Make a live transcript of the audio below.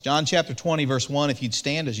John chapter 20, verse 1, if you'd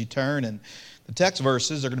stand as you turn, and the text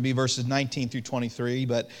verses are going to be verses 19 through 23,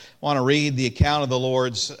 but I want to read the account of the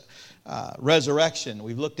Lord's resurrection.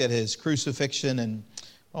 We've looked at His crucifixion, and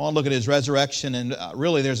I want to look at His resurrection, and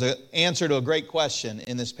really there's an answer to a great question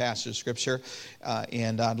in this passage of Scripture,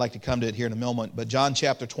 and I'd like to come to it here in a moment. But John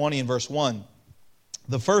chapter 20 and verse 1,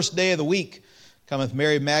 the first day of the week cometh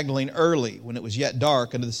Mary Magdalene early, when it was yet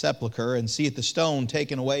dark, unto the sepulchre, and seeth the stone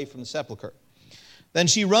taken away from the sepulchre. Then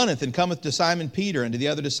she runneth and cometh to Simon Peter and to the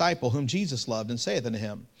other disciple whom Jesus loved, and saith unto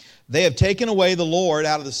him, They have taken away the Lord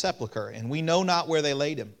out of the sepulchre, and we know not where they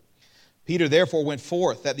laid him. Peter therefore went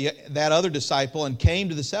forth, that other disciple, and came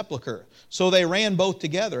to the sepulchre. So they ran both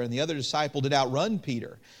together, and the other disciple did outrun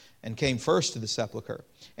Peter, and came first to the sepulchre.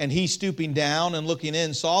 And he, stooping down and looking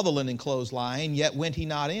in, saw the linen clothes lying, yet went he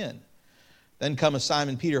not in. Then cometh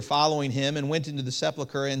Simon Peter following him, and went into the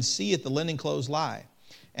sepulchre, and seeth the linen clothes lie,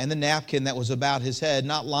 and the napkin that was about his head,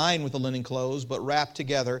 not lying with the linen clothes, but wrapped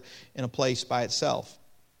together in a place by itself.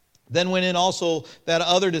 Then went in also that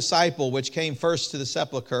other disciple which came first to the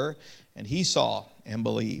sepulchre, and he saw and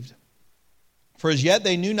believed. For as yet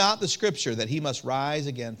they knew not the Scripture, that he must rise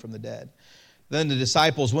again from the dead. Then the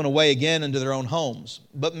disciples went away again into their own homes.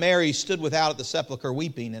 But Mary stood without at the sepulchre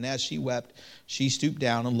weeping, and as she wept, she stooped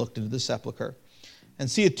down and looked into the sepulchre, and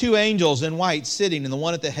seeth two angels in white sitting, and the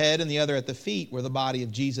one at the head and the other at the feet, where the body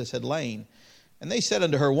of Jesus had lain. And they said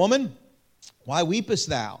unto her, Woman, why weepest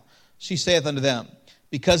thou? She saith unto them,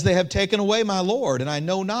 Because they have taken away my Lord, and I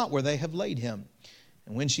know not where they have laid him.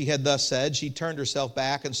 And when she had thus said, she turned herself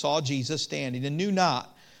back and saw Jesus standing, and knew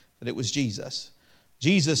not that it was Jesus.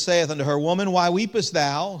 Jesus saith unto her, Woman, why weepest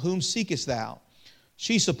thou? Whom seekest thou?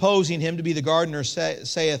 She, supposing him to be the gardener,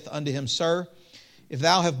 saith unto him, Sir, if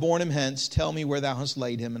thou have borne him hence, tell me where thou hast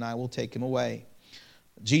laid him, and I will take him away.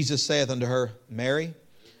 Jesus saith unto her, Mary.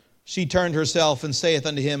 She turned herself and saith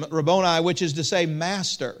unto him, Rabboni, which is to say,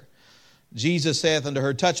 Master. Jesus saith unto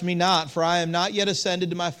her, Touch me not, for I am not yet ascended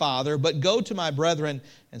to my Father, but go to my brethren,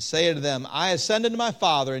 and say unto them, I ascend unto my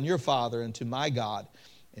Father and your Father, and to my God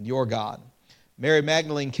and your God. Mary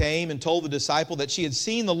Magdalene came and told the disciple that she had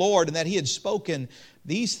seen the Lord, and that he had spoken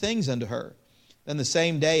these things unto her. Then the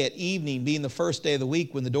same day at evening, being the first day of the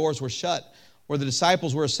week, when the doors were shut, where the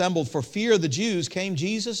disciples were assembled for fear of the Jews, came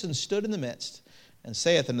Jesus and stood in the midst, and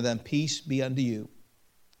saith unto them, Peace be unto you.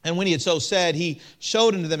 And when he had so said, he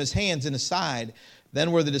showed unto them his hands and his side.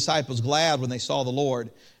 Then were the disciples glad when they saw the Lord.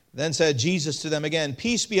 Then said Jesus to them again,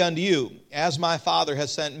 Peace be unto you. As my Father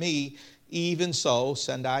has sent me, even so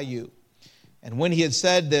send I you. And when he had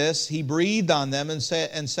said this, he breathed on them and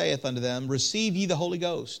saith unto them, Receive ye the Holy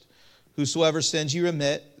Ghost. Whosoever sins ye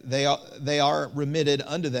remit, they are remitted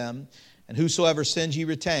unto them. And whosoever sins ye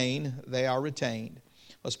retain, they are retained.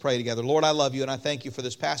 Let's pray together. Lord, I love you, and I thank you for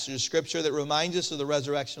this passage of Scripture that reminds us of the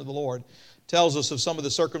resurrection of the Lord, tells us of some of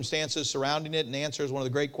the circumstances surrounding it, and answers one of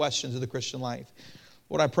the great questions of the Christian life.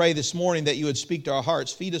 Lord, I pray this morning that you would speak to our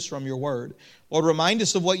hearts, feed us from your word. Lord, remind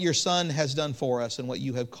us of what your Son has done for us and what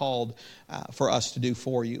you have called for us to do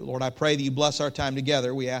for you. Lord, I pray that you bless our time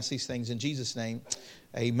together. We ask these things in Jesus' name.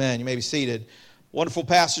 Amen. You may be seated. Wonderful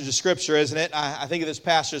passage of Scripture, isn't it? I think of this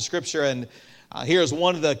passage of Scripture, and here's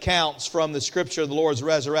one of the accounts from the Scripture of the Lord's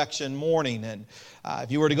resurrection morning. And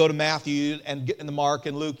if you were to go to Matthew and get into Mark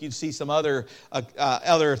and Luke, you'd see some other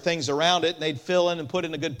things around it, and they'd fill in and put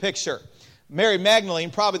in a good picture. Mary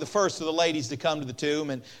Magdalene, probably the first of the ladies to come to the tomb,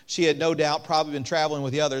 and she had no doubt probably been traveling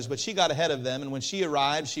with the others, but she got ahead of them, and when she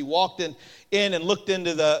arrived, she walked in and looked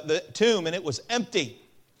into the tomb, and it was empty.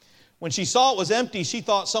 When she saw it was empty, she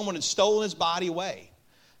thought someone had stolen his body away.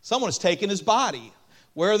 Someone has taken his body.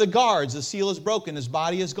 Where are the guards? The seal is broken. His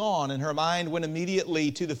body is gone. And her mind went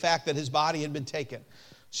immediately to the fact that his body had been taken.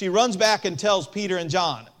 She runs back and tells Peter and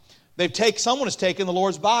John, someone has taken the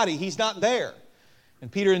Lord's body. He's not there.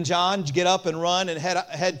 And Peter and John get up and run and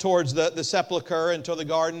head towards the sepulchre and to the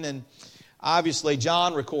garden. And obviously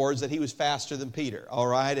John records that he was faster than Peter, all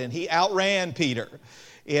right? And he outran Peter.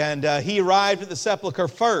 And he arrived at the sepulchre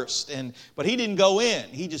first, but he didn't go in.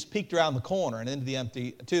 He just peeked around the corner and into the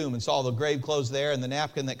empty tomb and saw the grave clothes there and the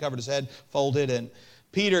napkin that covered his head folded. And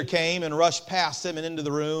Peter came and rushed past him and into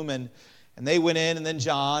the room, and they went in, and then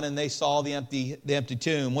John, and they saw the empty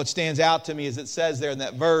tomb. What stands out to me is it says there in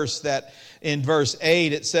that verse, that in verse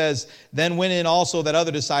 8, it says, Then went in also that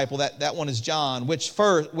other disciple, that one is John,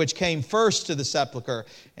 which came first to the sepulchre,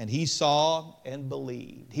 and he saw and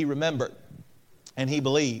believed. He remembered. And he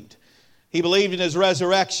believed. He believed in his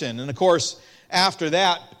resurrection. And of course, after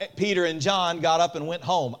that, Peter and John got up and went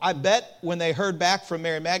home. I bet when they heard back from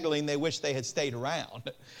Mary Magdalene, they wished they had stayed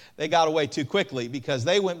around. They got away too quickly because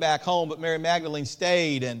they went back home, but Mary Magdalene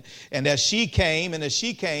stayed. And as she came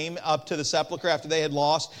up to the sepulcher after they had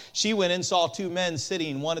lost, she went and saw two men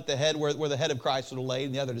sitting, one at the head where the head of Christ was laid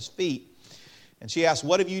and the other at his feet. And she asked,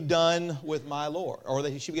 "What have you done with my Lord?" Or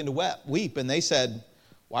she began to weep. And they said,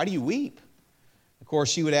 "Why do you weep?" Of course,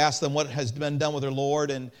 she would ask them what has been done with her Lord.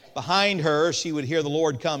 And behind her, she would hear the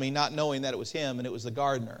Lord coming, not knowing that it was him, and it was the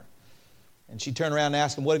gardener. And she turned around and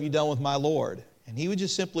asked him, "What have you done with my Lord?" And he would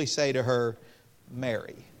just simply say to her,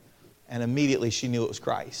 "Mary." And immediately she knew it was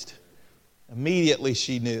Christ. Immediately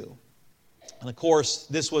she knew. And of course,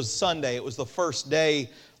 this was Sunday. It was the first day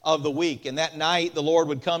of the week. And that night, the Lord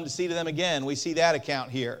would come to see to them again. We see that account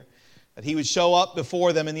here. That he would show up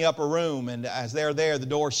before them in the upper room. And as they're there, the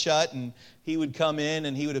door shut, and he would come in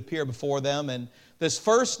and he would appear before them. And this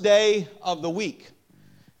first day of the week,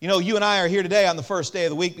 you know, you and I are here today on the first day of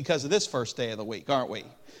the week because of this first day of the week, aren't we?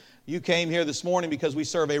 You came here this morning because we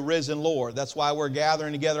serve a risen Lord. That's why we're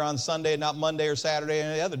gathering together on Sunday and not Monday or Saturday or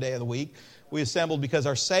any other day of the week. We assembled because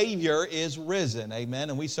our Savior is risen, amen,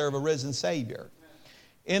 and we serve a risen Savior.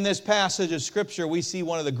 In this passage of Scripture, we see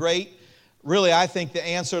one of the great, really I think the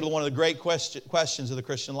answer to one of the great questions of the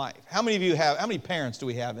Christian life. How many parents do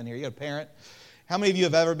we have in here? You got a parent? How many of you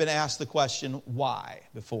have ever been asked the question, why,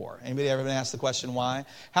 before? Anybody ever been asked the question, why?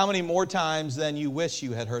 How many more times than you wish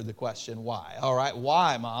you had heard the question, why? All right,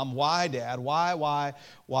 why, Mom? Why, Dad? Why?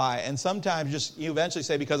 And sometimes just you eventually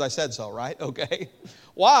say, because I said so, right? Okay.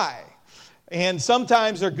 Why? And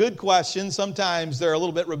sometimes they're good questions. Sometimes they're a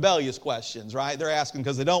little bit rebellious questions, right? They're asking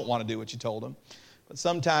because they don't want to do what you told them. But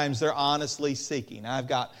sometimes they're honestly seeking. I've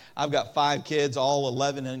got 5 kids, all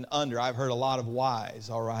 11 and under. I've heard a lot of whys,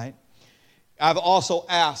 all right? I've also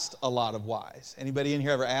asked a lot of whys. Anybody in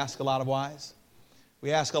here ever ask a lot of whys?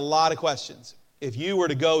 We ask a lot of questions. If you were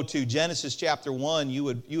to go to Genesis chapter 1, you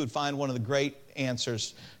would find one of the great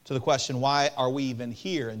answers to the question, why are we even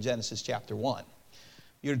here in Genesis chapter 1?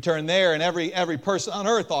 You'd turn there, and every person on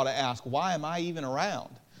earth ought to ask, why am I even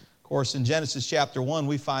around? Of course, in Genesis chapter 1,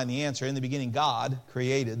 we find the answer. In the beginning, God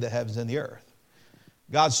created the heavens and the earth.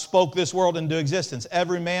 God spoke this world into existence.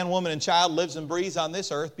 Every man, woman, and child lives and breathes on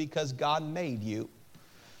this earth because God made you.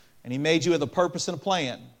 And He made you with a purpose and a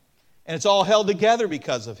plan. And it's all held together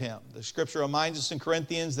because of Him. The Scripture reminds us in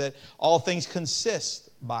Corinthians that all things consist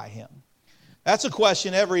by Him. That's a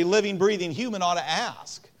question every living, breathing human ought to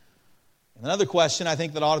ask. And another question I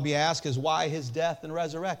think that ought to be asked is why His death and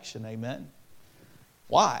resurrection? Amen.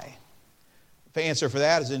 Why? The answer for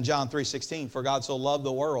that is in John 3:16. For God so loved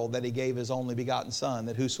the world that He gave His only begotten Son,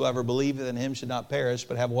 that whosoever believeth in Him should not perish,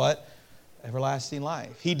 but have what? Everlasting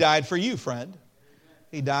life. He died for you, friend.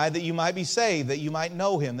 He died that you might be saved, that you might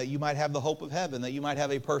know Him, that you might have the hope of heaven, that you might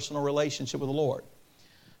have a personal relationship with the Lord.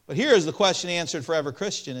 But here is the question answered for every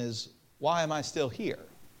Christian is, why am I still here?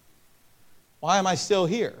 Why am I still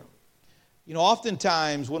here? You know,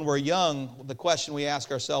 oftentimes when we're young, the question we ask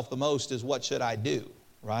ourselves the most is, what should I do?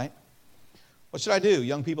 Right? What should I do?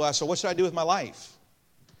 Young people ask, so what should I do with my life?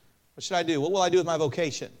 What should I do? What will I do with my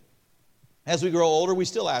vocation? As we grow older, we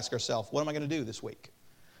still ask ourselves, what am I going to do this week?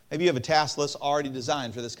 Maybe you have a task list already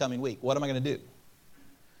designed for this coming week. What am I going to do?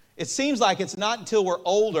 It seems like it's not until we're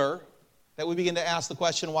older that we begin to ask the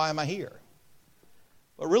question, why am I here?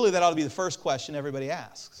 But really, that ought to be the first question everybody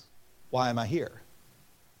asks. Why am I here?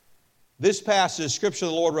 This passage of Scripture,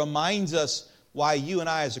 the Lord reminds us why you and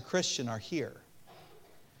I as a Christian are here.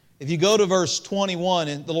 If you go to verse 21,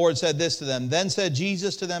 and the Lord said this to them, then said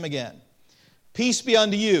Jesus to them again, peace be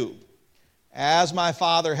unto you. As my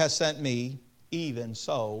Father has sent me, even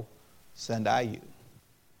so send I you.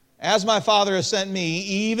 As my Father has sent me,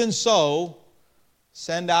 even so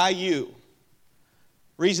send I you.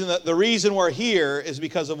 The reason we're here is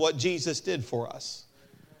because of what Jesus did for us.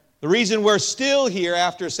 The reason we're still here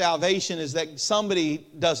after salvation is that somebody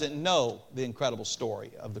doesn't know the incredible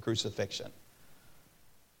story of the crucifixion.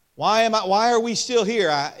 Why are we still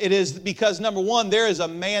here? It is because, number one, there is a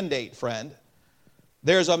mandate, friend.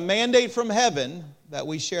 There's a mandate from heaven that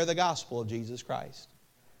we share the gospel of Jesus Christ.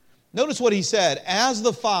 Notice what He said, as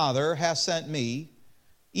the Father has sent me,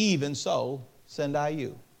 even so send I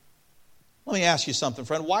you. Let me ask you something,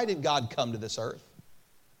 friend. Why did God come to this earth?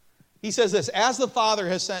 He says this, as the Father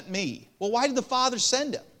has sent me. Well, why did the Father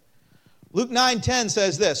send Him? Luke 9:10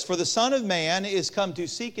 says this, for the Son of Man is come to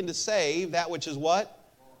seek and to save that which is what?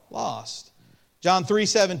 Lost. John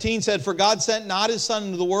 3:17 said, for God sent not His Son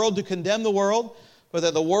into the world to condemn the world, but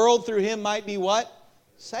that the world through Him might be what?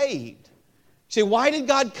 Saved. You say, why did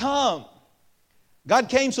God come? God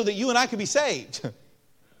came so that you and I could be saved.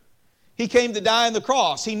 He came to die on the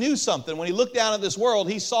cross. He knew something. When he looked down at this world,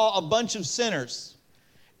 he saw a bunch of sinners.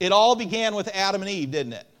 It all began with Adam and Eve,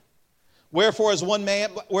 didn't it? Wherefore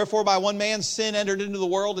by one man sin entered into the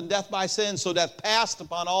world, and death by sin, so death passed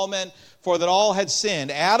upon all men, for that all had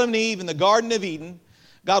sinned. Adam and Eve in the Garden of Eden,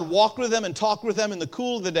 God walked with them and talked with them in the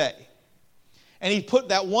cool of the day. And he put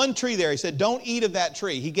that one tree there. He said, don't eat of that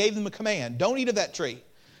tree. He gave them a command. Don't eat of that tree.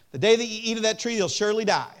 The day that you eat of that tree, you'll surely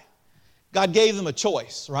die. God gave them a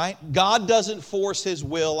choice, right? God doesn't force His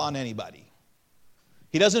will on anybody.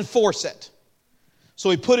 He doesn't force it. So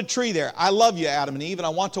He put a tree there. I love you, Adam and Eve, and I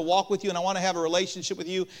want to walk with you, and I want to have a relationship with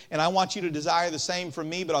you, and I want you to desire the same from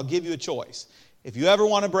me, but I'll give you a choice. If you ever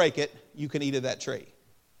want to break it, you can eat of that tree.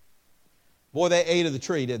 Boy, they ate of the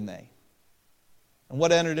tree, didn't they? And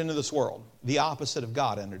what entered into this world? The opposite of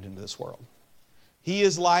God entered into this world. He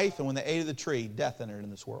is life, and when they ate of the tree, death entered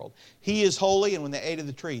in this world. He is holy, and when they ate of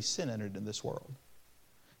the tree, sin entered into this world.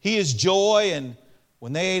 He is joy, and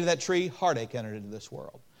when they ate of that tree, heartache entered into this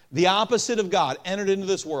world. The opposite of God entered into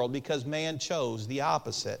this world because man chose the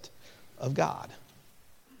opposite of God.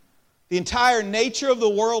 The entire nature of the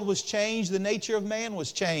world was changed. The nature of man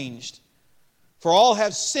was changed. For all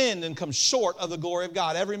have sinned and come short of the glory of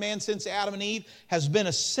God. Every man since Adam and Eve has been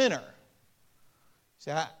a sinner.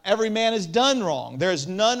 See, every man has done wrong. There is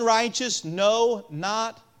none righteous, no,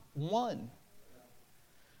 not one.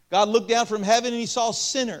 God looked down from heaven and He saw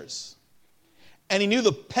sinners. And He knew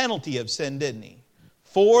the penalty of sin, didn't He?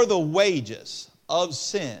 For the wages of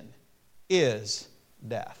sin is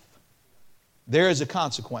death. There is a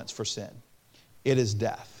consequence for sin. It is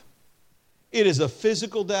death. It is a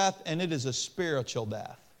physical death and it is a spiritual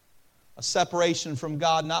death. A separation from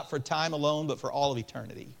God, not for time alone, but for all of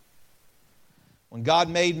eternity. When God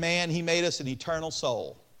made man, He made us an eternal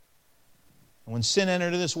soul. And when sin entered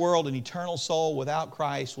into this world, an eternal soul without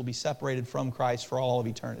Christ will be separated from Christ for all of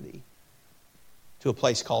eternity to a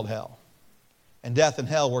place called hell. And death and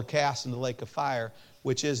hell were cast into the lake of fire,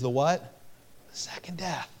 which is the what? The second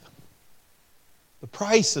death. The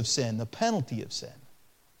price of sin, the penalty of sin.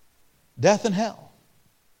 Death and hell.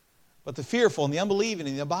 But the fearful and the unbelieving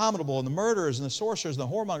and the abominable and the murderers and the sorcerers and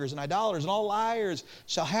the whoremongers and idolaters and all liars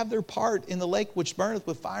shall have their part in the lake which burneth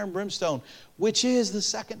with fire and brimstone, which is the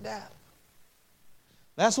second death.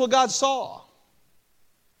 That's what God saw.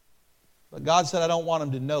 But God said, I don't want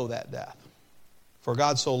them to know that death. For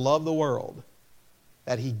God so loved the world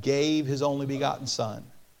that He gave His only begotten Son,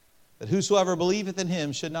 that whosoever believeth in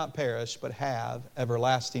Him should not perish, but have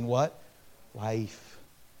everlasting what? Life.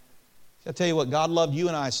 I tell you what, God loved you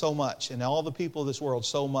and I so much, and all the people of this world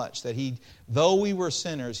so much, that He, though we were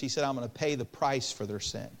sinners, He said, I'm going to pay the price for their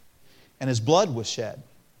sin. And His blood was shed.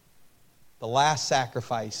 The last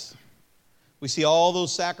sacrifice. We see all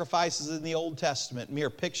those sacrifices in the Old Testament,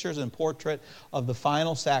 mere pictures and portrait of the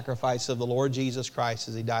final sacrifice of the Lord Jesus Christ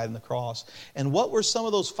as He died on the cross. And what were some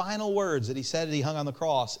of those final words that He said as He hung on the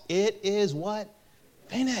cross? It is what?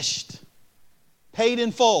 Finished. Paid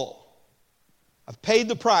in full. I've paid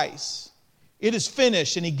the price. It is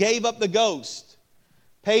finished. And He gave up the ghost.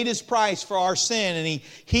 Paid His price for our sin. And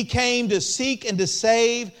He came to seek and to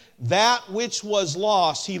save that which was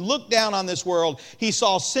lost. He looked down on this world. He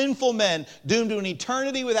saw sinful men doomed to an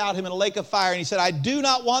eternity without Him in a lake of fire. And He said, I do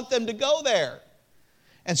not want them to go there.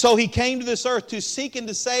 And so He came to this earth to seek and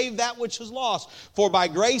to save that which was lost. For by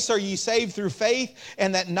grace are ye saved through faith,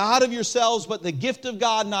 and that not of yourselves, but the gift of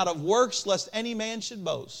God, not of works, lest any man should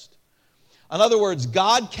boast. In other words,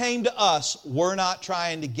 God came to us. We're not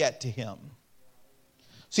trying to get to Him.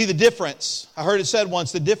 See the difference. I heard it said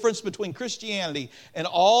once, the difference between Christianity and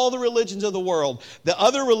all the religions of the world. The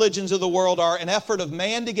other religions of the world are an effort of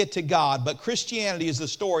man to get to God, but Christianity is the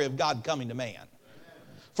story of God coming to man.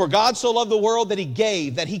 For God so loved the world that He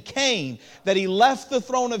gave, that He came, that He left the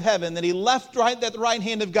throne of heaven, that He left at the right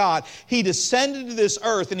hand of God. He descended to this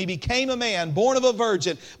earth and He became a man, born of a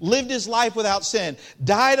virgin, lived His life without sin,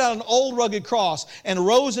 died on an old rugged cross, and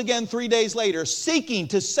rose again 3 days later, seeking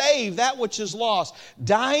to save that which is lost,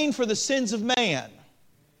 dying for the sins of man.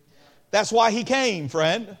 That's why He came,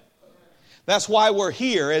 friend. That's why we're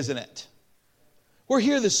here, isn't it? We're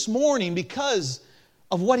here this morning because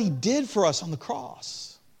of what He did for us on the cross.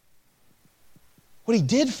 What He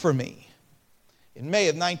did for me. In May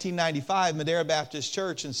of 1995, Madera Baptist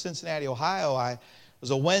Church in Cincinnati, Ohio, it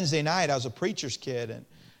was a Wednesday night. I was a preacher's kid, and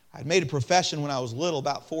I'd made a profession when I was little,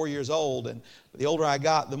 about 4 years old, and the older I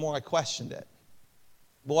got, the more I questioned it.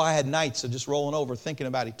 Boy, I had nights of just rolling over thinking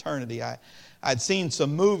about eternity. I'd seen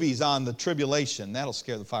some movies on the tribulation. That'll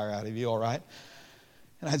scare the fire out of you, all right?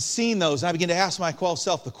 And I'd seen those, and I began to ask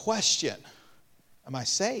myself the question, am I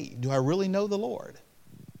saved? Do I really know the Lord?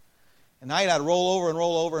 At night, I'd roll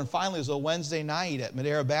over, and finally it was a Wednesday night at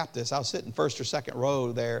Madera Baptist. I was sitting first or second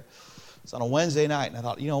row there. It's on a Wednesday night, and I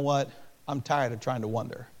thought, you know what? I'm tired of trying to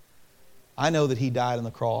wonder. I know that He died on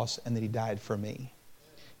the cross and that He died for me.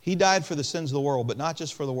 He died for the sins of the world, but not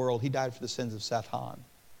just for the world. He died for the sins of Seth Hahn.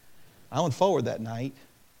 I went forward that night,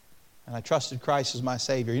 and I trusted Christ as my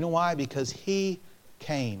Savior. You know why? Because He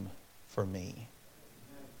came for me.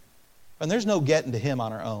 And there's no getting to Him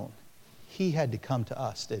on our own. He had to come to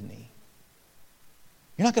us, didn't He?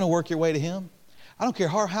 You're not going to work your way to Him. I don't care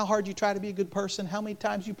how hard you try to be a good person, how many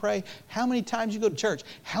times you pray, how many times you go to church,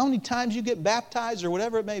 how many times you get baptized or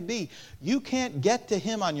whatever it may be. You can't get to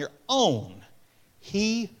Him on your own.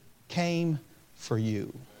 He came for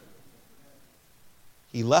you.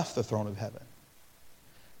 He left the throne of heaven.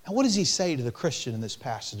 Now what does He say to the Christian in this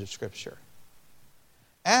passage of Scripture?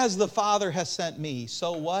 As the Father has sent me,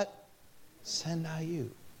 so what? Send I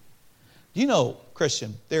you. Do you know,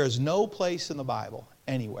 Christian, there is no place in the Bible,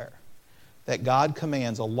 anywhere, that God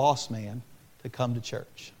commands a lost man to come to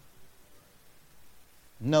church.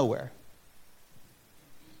 Nowhere.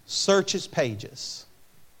 Search His pages.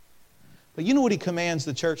 But you know what He commands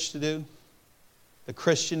the church to do? The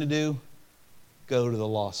Christian to do? Go to the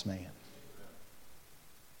lost man.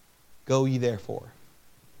 Go ye therefore.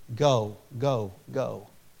 Go, go, go.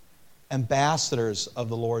 Ambassadors of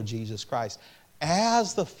the Lord Jesus Christ.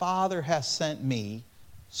 As the Father has sent me,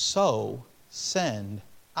 so send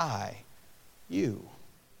I you.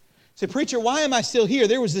 Say, preacher, why am I still here?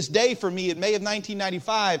 There was this day for me in May of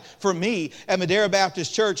 1995 for me at Madera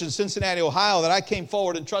Baptist Church in Cincinnati, Ohio, that I came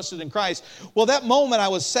forward and trusted in Christ. Well, that moment I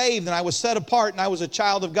was saved and I was set apart and I was a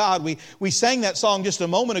child of God. We sang that song just a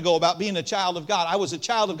moment ago about being a child of God. I was a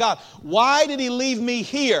child of God. Why did He leave me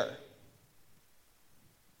here?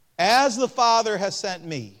 As the Father has sent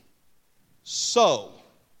me, so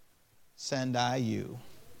send I you.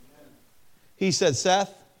 He said,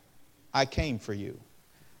 Seth, I came for you.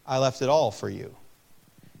 I left it all for you.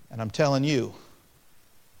 And I'm telling you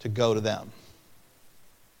to go to them.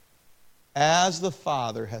 As the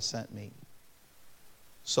Father has sent me,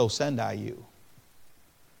 so send I you.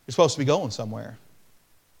 You're supposed to be going somewhere.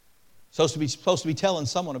 Supposed to be telling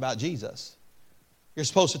someone about Jesus. You're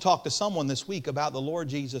supposed to talk to someone this week about the Lord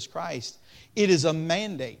Jesus Christ. It is a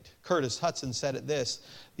mandate. Curtis Hudson said it this: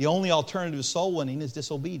 the only alternative to soul winning is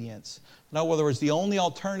disobedience. In other words, the only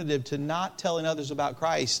alternative to not telling others about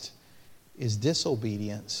Christ is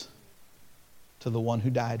disobedience to the one who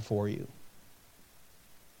died for you.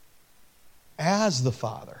 As the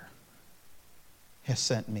Father has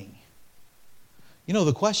sent me. You know,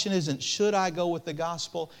 the question isn't, should I go with the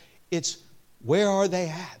gospel? It's, where are they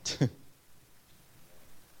at?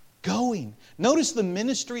 Going. Notice the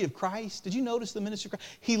ministry of Christ. Did you notice the ministry of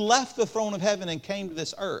Christ? He left the throne of heaven and came to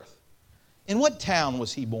this earth. In what town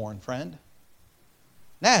was He born, friend?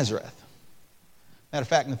 Nazareth. Matter of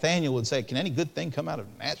fact, Nathanael would say, can any good thing come out of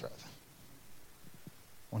Nazareth?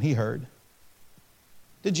 When he heard.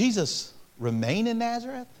 Did Jesus remain in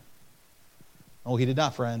Nazareth? Oh, He did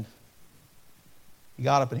not, friend. He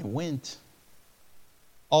got up and He went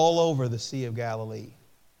all over the Sea of Galilee.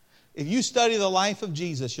 If you study the life of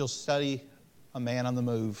Jesus, you'll study a man on the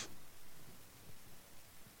move.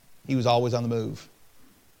 He was always on the move.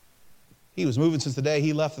 He was moving since the day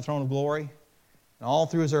He left the throne of glory. And all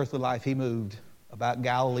through His earthly life, He moved about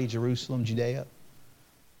Galilee, Jerusalem, Judea,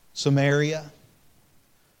 Samaria.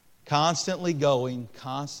 Constantly going,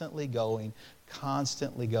 constantly going,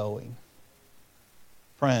 constantly going.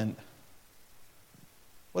 Friend,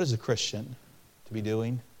 what is a Christian to be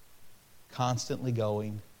doing? Constantly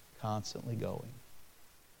going, constantly going.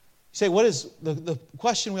 You say, what is the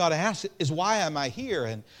question we ought to ask is, why am I here?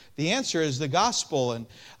 And the answer is the gospel, and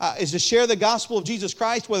is to share the gospel of Jesus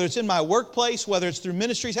Christ, whether it's in my workplace, whether it's through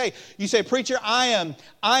ministries. Hey, you say, preacher, I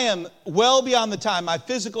am well beyond the time. My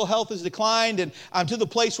physical health has declined, and I'm to the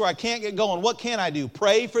place where I can't get going. What can I do?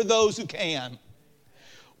 Pray for those who can.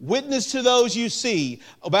 Witness to those you see,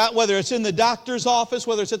 about whether it's in the doctor's office,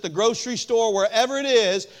 whether it's at the grocery store, wherever it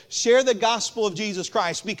is. Share the gospel of Jesus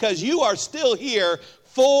Christ, because you are still here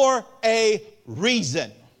for a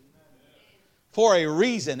reason. For a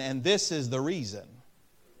reason, and this is the reason.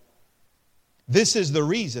 This is the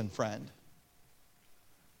reason, friend.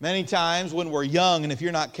 Many times when we're young, and if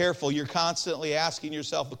you're not careful, you're constantly asking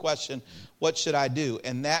yourself the question, what should I do?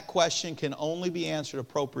 And that question can only be answered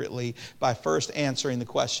appropriately by first answering the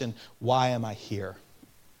question, why am I here?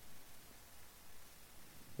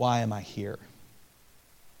 Why am I here?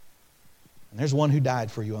 And there's one who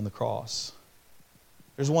died for you on the cross.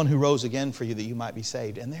 There's one who rose again for you that you might be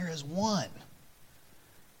saved. And there is one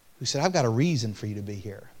who said, I've got a reason for you to be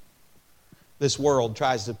here. This world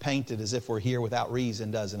tries to paint it as if we're here without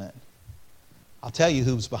reason, doesn't it? I'll tell you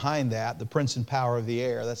who's behind that, the prince and power of the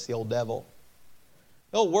air. That's the old devil.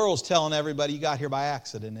 The old world's telling everybody you got here by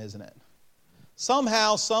accident, isn't it?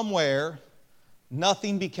 Somehow, somewhere,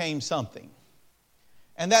 nothing became something.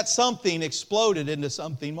 And that something exploded into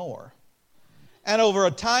something more. And over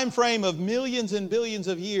a time frame of millions and billions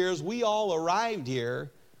of years, we all arrived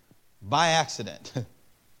here by accident.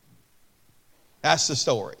 That's the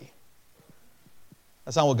story.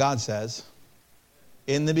 That's not what God says.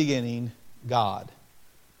 In the beginning, God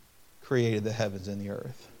created the heavens and the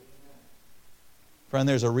earth. Friend,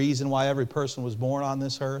 there's a reason why every person was born on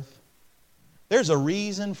this earth. There's a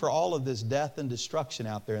reason for all of this death and destruction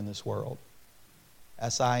out there in this world.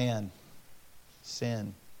 S-I-N.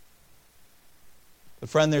 Sin. But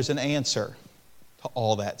friend, there's an answer to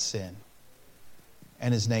all that sin.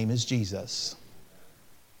 And His name is Jesus.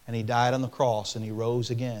 And He died on the cross and He rose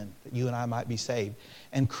again that you and I might be saved.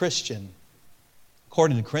 And Christian,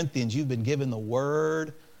 according to Corinthians, you've been given the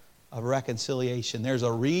word of reconciliation. There's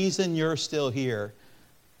a reason you're still here.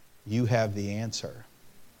 You have the answer.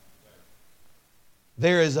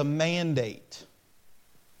 There is a mandate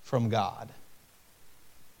from God.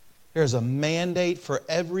 There's a mandate for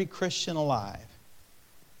every Christian alive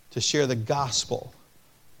to share the gospel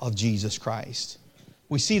of Jesus Christ.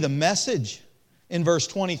 We see the message in verse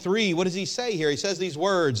 23. What does he say here? He says these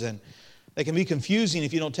words, and they can be confusing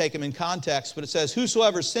if you don't take them in context, but it says,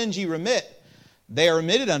 whosoever sins ye remit, they are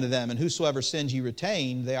remitted unto them, and whosoever sins ye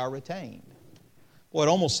retain, they are retained. Boy, it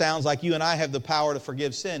almost sounds like you and I have the power to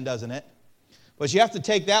forgive sin, doesn't it? But you have to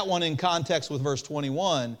take that one in context with verse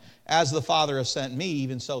 21. As the Father has sent me,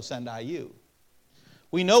 even so send I you.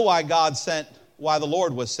 We know why the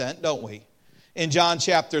Lord was sent, don't we? In John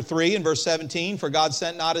chapter 3 and verse 17, for God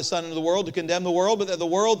sent not His Son into the world to condemn the world, but that the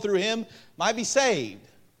world through Him might be saved.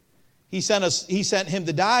 He sent Him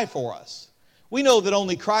to die for us. We know that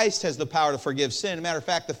only Christ has the power to forgive sin. As a matter of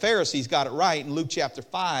fact, the Pharisees got it right in Luke chapter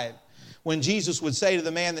 5. When Jesus would say to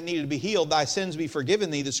the man that needed to be healed, thy sins be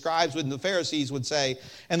forgiven thee, the scribes and the Pharisees would say,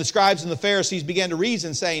 and the scribes and the Pharisees began to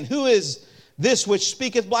reason, saying, who is this which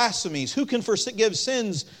speaketh blasphemies? Who can forgive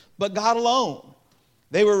sins but God alone?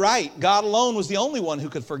 They were right. God alone was the only one who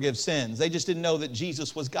could forgive sins. They just didn't know that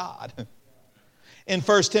Jesus was God. In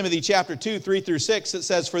 1 Timothy chapter 2, 3 through 6, it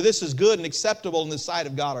says, for this is good and acceptable in the sight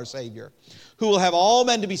of God our Savior, who will have all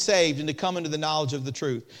men to be saved and to come into the knowledge of the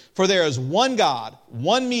truth. For there is one God,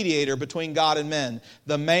 one mediator between God and men,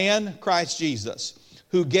 the man Christ Jesus,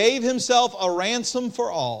 who gave Himself a ransom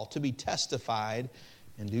for all to be testified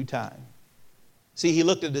in due time. See, He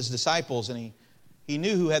looked at His disciples and He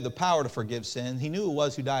knew who had the power to forgive sin. He knew who it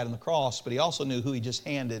was who died on the cross, but He also knew who He just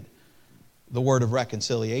handed the word of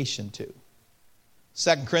reconciliation to.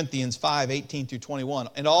 2 Corinthians 5, 18 through 21.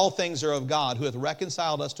 And all things are of God, who hath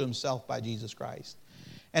reconciled us to Himself by Jesus Christ,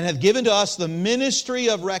 and hath given to us the ministry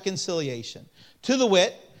of reconciliation, to the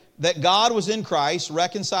wit, that God was in Christ,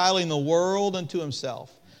 reconciling the world unto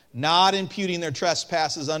Himself, not imputing their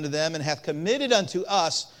trespasses unto them, and hath committed unto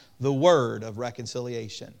us the word of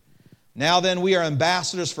reconciliation. Now then, we are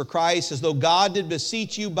ambassadors for Christ, as though God did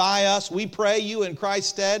beseech you by us. We pray you in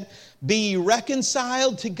Christ's stead, be ye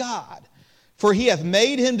reconciled to God. For He hath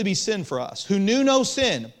made Him to be sin for us, who knew no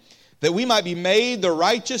sin, that we might be made the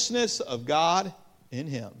righteousness of God in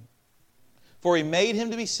Him. For He made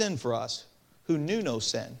Him to be sin for us, who knew no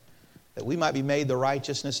sin, that we might be made the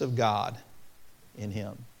righteousness of God in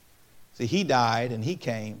Him. See, He died and He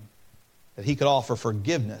came that He could offer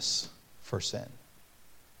forgiveness for sin,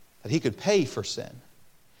 that He could pay for sin.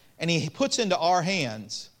 And He puts into our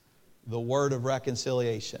hands the word of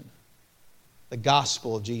reconciliation, the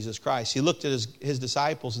gospel of Jesus Christ. He looked at his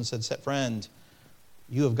disciples and said, friend,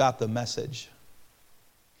 you have got the message.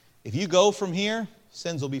 If you go from here,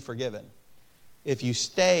 sins will be forgiven. If you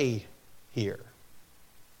stay here,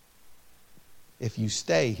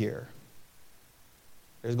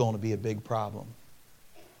 there's going to be a big problem.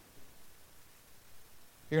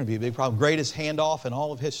 You're going to be a big problem. Greatest handoff in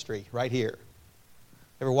all of history, right here.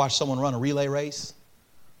 Ever watch someone run a relay race?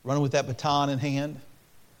 Running with that baton in hand?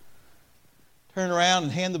 Turn around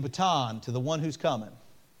and hand the baton to the one who's coming.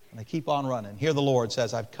 And they keep on running. Here the Lord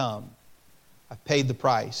says, I've come. I've paid the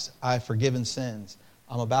price. I've forgiven sins.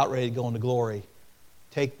 I'm about ready to go into glory.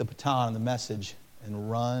 Take the baton and the message and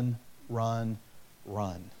run, run,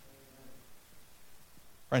 run.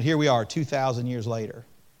 Right, here we are 2,000 years later.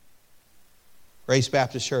 Grace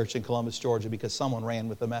Baptist Church in Columbus, Georgia, because someone ran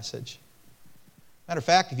with the message. Matter of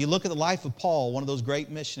fact, if you look at the life of Paul, one of those great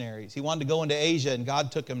missionaries, he wanted to go into Asia, and God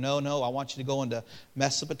took him, no, I want you to go into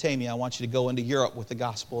Mesopotamia. I want you to go into Europe with the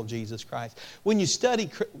gospel of Jesus Christ. When you study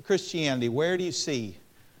Christianity, where do you see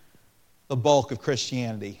the bulk of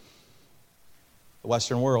Christianity? The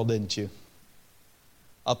Western world, didn't you?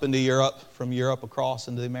 Up into Europe, from Europe across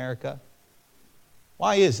into America.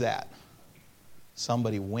 Why is that?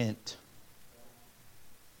 Somebody went.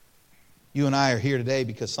 You and I are here today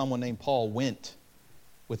because someone named Paul went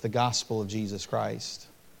with the gospel of Jesus Christ.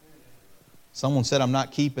 Someone said, I'm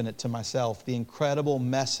not keeping it to myself. The incredible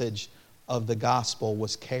message of the gospel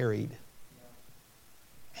was carried.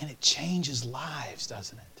 And it changes lives,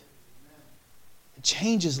 doesn't it? It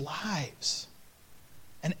changes lives.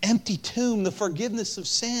 An empty tomb, the forgiveness of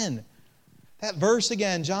sin. That verse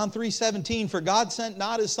again, John 3:17, for God sent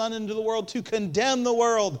not His Son into the world to condemn the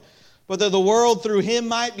world, but that the world through Him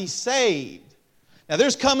might be saved. Now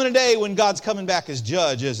there's coming a day when God's coming back as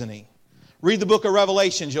judge, isn't He? Read the book of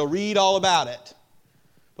Revelations, you'll read all about it.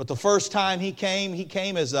 But the first time He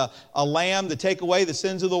came as a lamb to take away the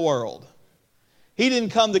sins of the world. He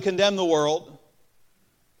didn't come to condemn the world,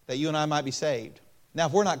 that you and I might be saved. Now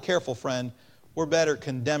if we're not careful, friend, we're better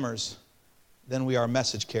condemners than we are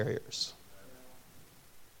message carriers.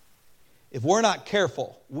 If we're not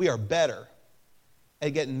careful, we are better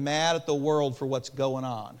at getting mad at the world for what's going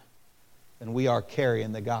on than we are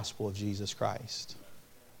carrying the gospel of Jesus Christ.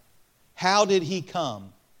 How did He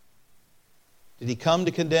come? Did He come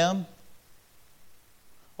to condemn?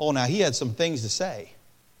 Oh, now He had some things to say,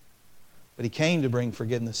 but He came to bring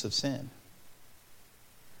forgiveness of sin.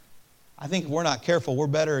 I think if we're not careful, we're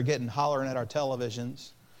better at getting hollering at our televisions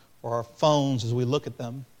or our phones as we look at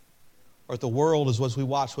them, or at the world as we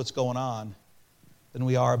watch what's going on, than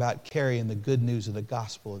we are about carrying the good news of the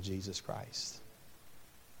gospel of Jesus Christ.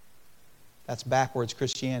 That's backwards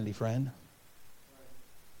Christianity, friend.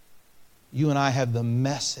 You and I have the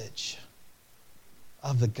message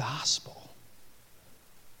of the gospel.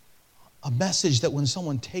 A message that when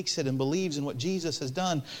someone takes it and believes in what Jesus has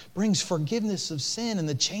done, brings forgiveness of sin and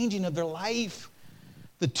the changing of their life.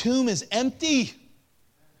 The tomb is empty.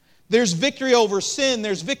 There's victory over sin.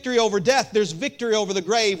 There's victory over death. There's victory over the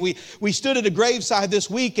grave. We stood at a graveside this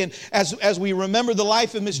week, and as we remember the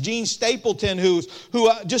life of Miss Jean Stapleton, who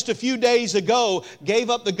just a few days ago gave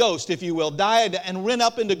up the ghost, if you will, died and went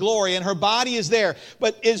up into glory, and her body is there.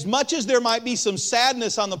 But as much as there might be some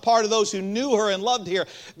sadness on the part of those who knew her and loved her,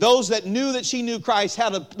 those that knew that she knew Christ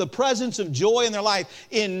had the presence of joy in their life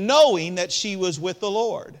in knowing that she was with the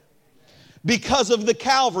Lord. Because of the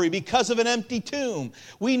Calvary, because of an empty tomb,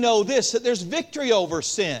 we know this, that there's victory over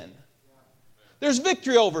sin. There's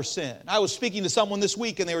victory over sin. I was speaking to someone this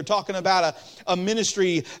week, and they were talking about a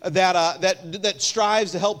ministry that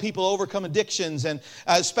strives to help people overcome addictions, and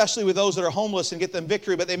especially with those that are homeless, and get them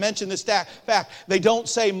victory. But they mentioned this fact: they don't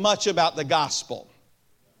say much about the gospel.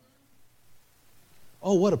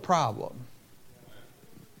 Oh, what a problem!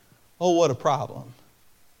 Oh, what a problem!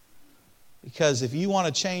 Because if you want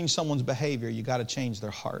to change someone's behavior, you've got to change their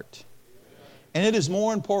heart. And it is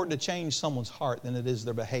more important to change someone's heart than it is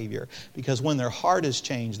their behavior. Because when their heart is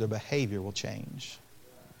changed, their behavior will change.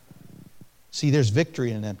 See, there's victory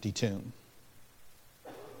in an empty tomb.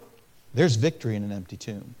 There's victory in an empty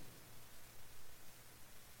tomb.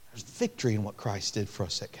 There's victory in what Christ did for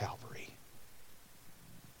us at Calvary.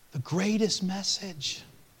 The greatest message.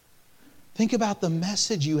 Think about the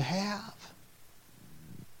message you have.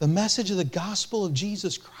 The message of the gospel of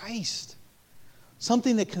Jesus Christ.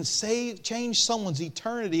 Something that can change someone's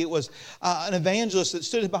eternity. It was an evangelist that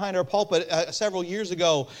stood behind our pulpit several years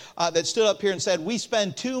ago that stood up here and said, we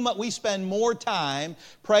spend more time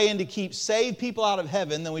praying to keep saved people out of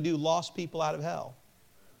heaven than we do lost people out of hell.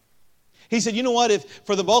 He said, you know what, if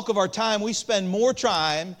for the bulk of our time we spend more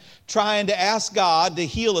time trying to ask God to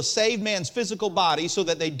heal a saved man's physical body so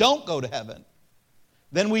that they don't go to heaven,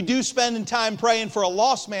 than we do spending time praying for a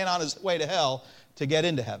lost man on his way to hell to get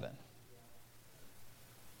into heaven.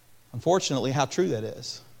 Unfortunately, how true that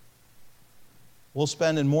is. We'll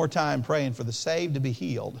spend more time praying for the saved to be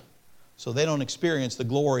healed so they don't experience the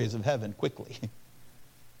glories of heaven quickly.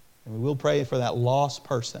 And we will pray for that lost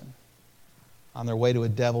person on their way to a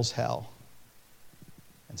devil's hell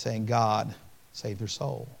and saying, God, save their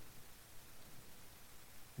soul.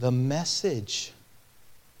 The message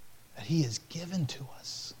that He has given to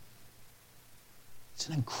us. It's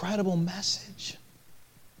an incredible message.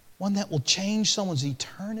 One that will change someone's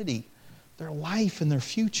eternity, their life and their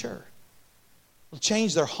future. It will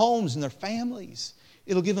change their homes and their families.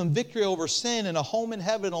 It'll give him victory over sin and a home in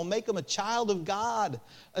heaven. It'll make him a child of God,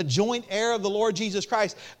 a joint heir of the Lord Jesus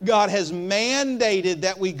Christ. God has mandated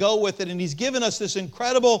that we go with it, and He's given us this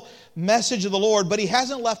incredible message of the Lord, but He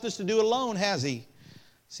hasn't left us to do it alone, has He?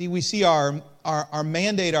 See, we see our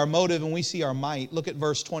mandate, our motive, and we see our might. Look at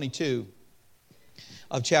verse 22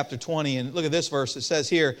 of chapter 20, and look at this verse. It says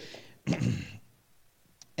here,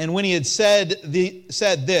 and when He had said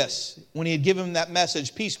this, when He had given him that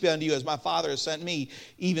message, peace be unto you, as my Father has sent me,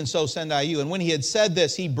 even so send I you. And when He had said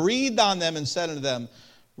this, He breathed on them and said unto them,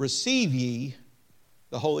 receive ye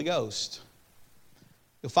the Holy Ghost.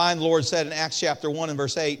 You'll find the Lord said in Acts chapter 1 and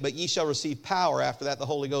verse 8, but ye shall receive power after that the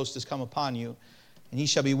Holy Ghost is come upon you. And ye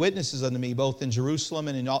shall be witnesses unto me, both in Jerusalem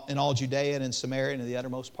and in all Judea and in Samaria and in the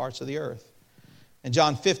uttermost parts of the earth. In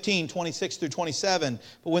John 15, 26 through 27,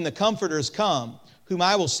 but when the Comforter is come, whom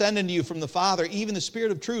I will send unto you from the Father, even the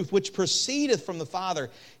Spirit of truth, which proceedeth from the Father,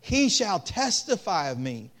 He shall testify of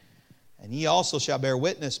me. And ye also shall bear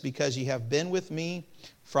witness, because ye have been with me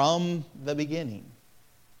from the beginning.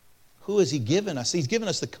 Who has He given us? He's given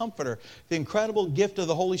us the Comforter, the incredible gift of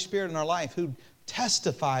the Holy Spirit in our life, who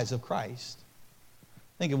testifies of Christ.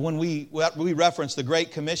 Think of when we reference the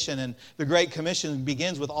Great Commission, and the Great Commission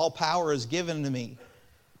begins with all power is given to me.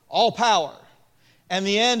 All power. And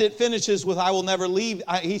the end, it finishes with, I will never leave.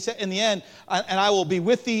 He said in the end, and I will be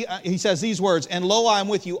with thee. He says these words, and lo, I am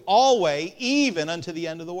with you always, even unto the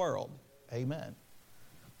end of the world. Amen.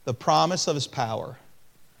 The promise of His power,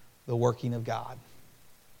 the working of God.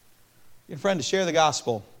 Your friend, to share the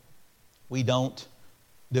gospel, we don't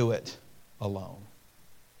do it alone.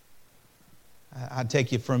 I'd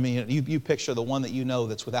take you for a minute. You picture the one that you know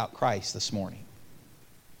that's without Christ this morning.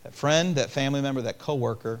 That friend, that family member, that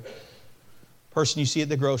coworker, person you see at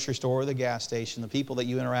the grocery store or the gas station, the people that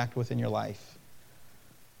you interact with in your life.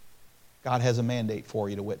 God has a mandate for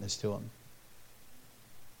you to witness to them.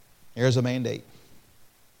 Here's a mandate.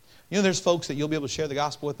 You know, there's folks that you'll be able to share the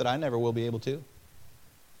gospel with that I never will be able to.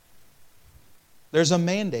 There's a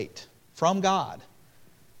mandate from God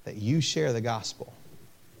that you share the gospel.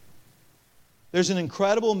 There's an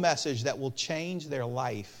incredible message that will change their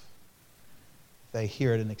life if they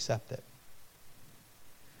hear it and accept it.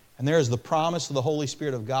 And there is the promise of the Holy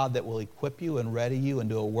Spirit of God that will equip you and ready you and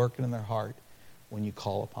do a work in their heart when you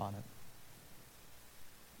call upon it.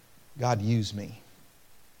 God, use me.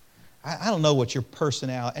 I don't know what your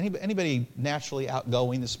personality, anybody naturally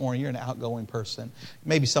outgoing this morning? You're an outgoing person.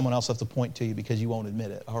 Maybe someone else will have to point to you because you won't admit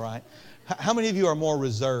it, all right? How many of you are more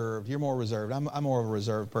reserved? You're more reserved. I'm more of a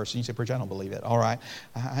reserved person. You say, preacher, I don't believe it. All right,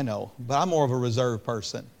 I know, but I'm more of a reserved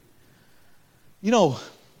person. You know,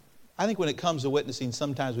 I think when it comes to witnessing,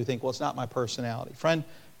 sometimes we think, well, it's not my personality. Friend,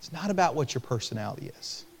 it's not about what your personality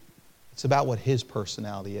is. It's about what His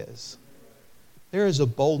personality is. There is a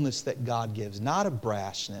boldness that God gives, not a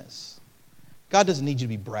brashness. God doesn't need you to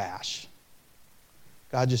be brash.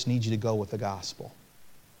 God just needs you to go with the gospel.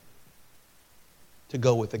 To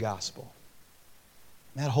go with the gospel.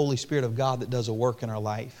 And that Holy Spirit of God that does a work in our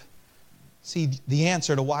life. See, the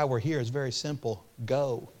answer to why we're here is very simple.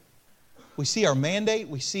 Go. We see our mandate,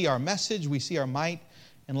 we see our message, we see our might,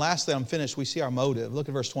 and lastly, I'm finished, we see our motive. Look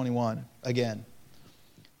at verse 21 again.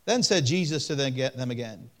 Then said Jesus to them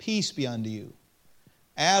again, peace be unto you.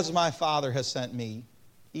 As my Father has sent me,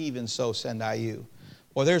 even so send I you.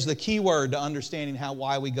 Well, there's the key word to understanding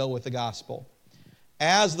why we go with the gospel.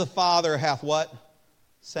 As the Father hath what?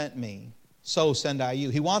 Sent me, so send I you.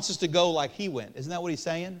 He wants us to go like He went. Isn't that what He's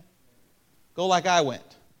saying? Go like I went.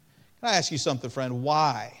 Can I ask you something, friend?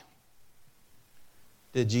 Why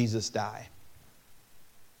did Jesus die?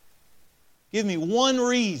 Give me one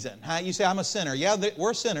reason. You say, I'm a sinner. Yeah,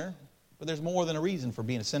 we're a sinner, but there's more than a reason for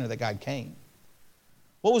being a sinner that God came.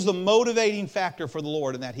 What was the motivating factor for the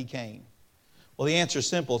Lord in that He came? Well, the answer is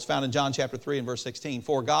simple. It's found in John chapter 3 and verse 16.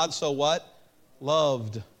 For God so what?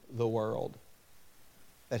 Loved the world,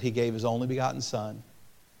 that He gave His only begotten Son.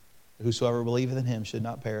 Whosoever believeth in Him should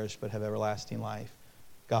not perish, but have everlasting life.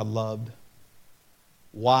 God loved.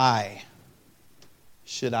 Why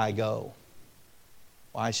should I go?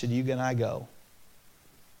 Why should you and I go?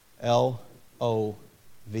 L-O-V-E.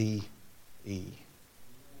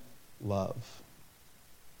 Love.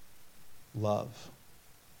 Love.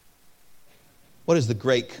 What is the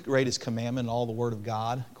greatest commandment in all the Word of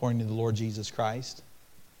God, according to the Lord Jesus Christ?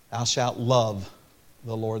 Thou shalt love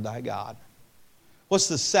the Lord thy God. What's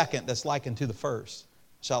the second that's likened to the first?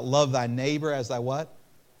 Shalt love thy neighbor as thy what?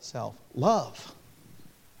 Self. Love.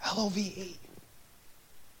 L-O-V-E.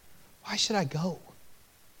 Why should I go?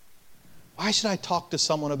 Why should I talk to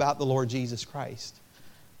someone about the Lord Jesus Christ?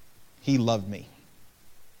 He loved me.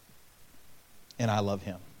 And I love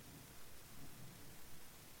Him.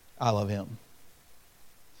 I love Him.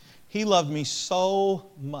 He loved me so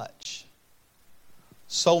much,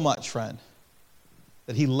 friend,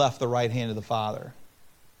 that He left the right hand of the Father.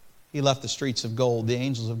 He left the streets of gold, the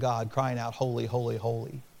angels of God crying out, holy, holy,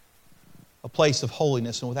 holy. A place of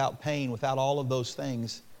holiness and without pain, without all of those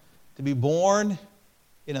things. To be born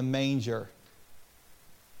in a manger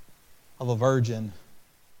of a virgin.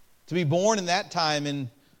 To be born in that time in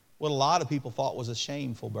what a lot of people thought was a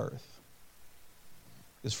shameful birth.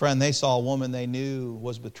 Because, friend, they saw a woman they knew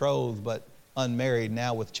was betrothed but unmarried,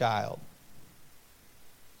 now with child.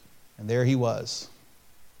 And there He was.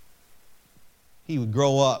 He would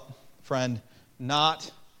grow up, friend,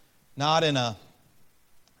 not in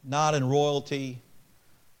royalty,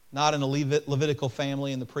 not in a Levitical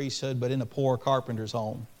family in the priesthood, but in a poor carpenter's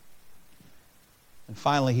home. And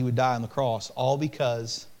finally, He would die on the cross, all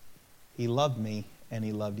because He loved me and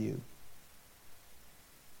He loved you.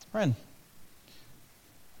 Friend,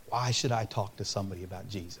 why should I talk to somebody about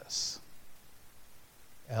Jesus?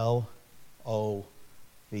 Love.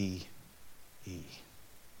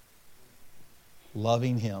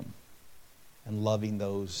 Loving Him and loving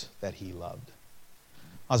those that He loved.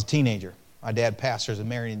 I was a teenager. My dad pastors in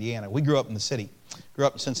Marion, Indiana. We grew up in the city. Grew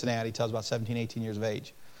up in Cincinnati till I was about 17, 18 years of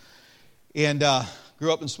age. And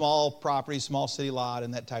grew up in small properties, small city lot,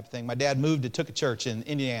 and that type of thing. My dad took a church in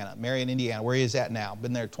Indiana, Marion, Indiana, where he is at now.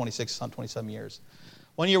 Been there 27 years.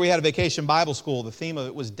 One year we had a vacation Bible school. The theme of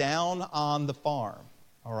it was Down on the Farm.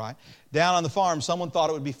 All right? Down on the farm, someone thought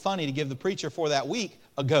it would be funny to give the preacher for that week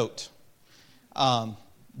a goat.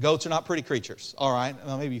 Goats are not pretty creatures. All right?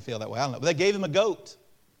 Well, maybe you feel that way. I don't know. But they gave him a goat.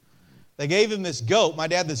 They gave him this goat, my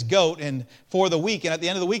dad this goat, and for the week. And at the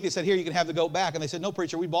end of the week, they said, here, you can have the goat back. And they said, no,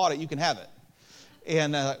 preacher, we bought it. You can have it.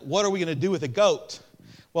 And what are we going to do with a goat?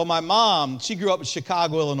 Well, my mom, she grew up in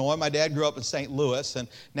Chicago, Illinois. My dad grew up in St. Louis. And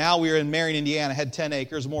now we were in Marion, Indiana, had 10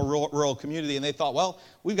 acres, more rural community. And they thought, well,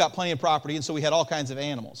 we've got plenty of property. And so we had all kinds of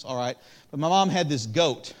animals, all right? But my mom had this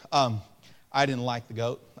goat. I didn't like the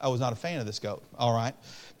goat. I was not a fan of this goat, all right?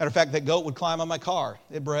 Matter of fact, that goat would climb on my car.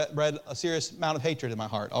 It bred a serious amount of hatred in my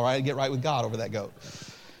heart, all right? I'd get right with God over that goat.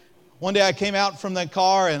 One day I came out from the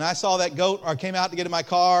car and I saw that goat, or I came out to get in my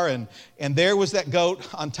car, and there was that goat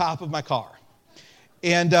on top of my car.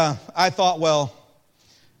 And I thought, well,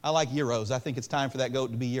 I like gyros. I think it's time for that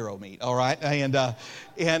goat to be gyro meat, all right? And I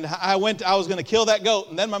was going to kill that goat,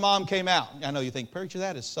 and then my mom came out. I know you think, preacher,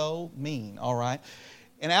 that is so mean, all right?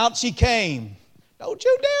 And out she came. Don't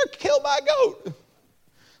you dare kill my goat.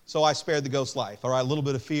 So I spared the goat's life, all right? A little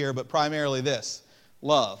bit of fear, but primarily this,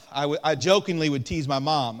 love. I jokingly would tease my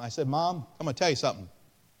mom. I said, Mom, I'm going to tell you something.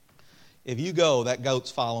 If you go, that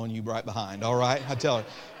goat's following you right behind, all right? I tell her,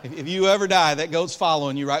 if you ever die, that goat's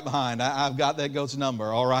following you right behind. I've got that goat's number,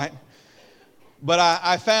 all right? But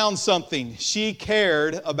I found something. She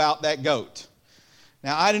cared about that goat.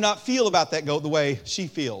 Now, I do not feel about that goat the way she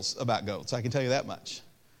feels about goats. I can tell you that much.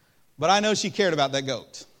 But I know she cared about that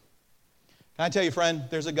goat. Can I tell you, friend,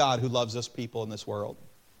 there's a God who loves us people in this world.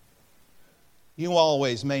 You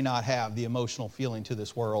always may not have the emotional feeling to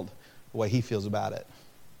this world the way He feels about it.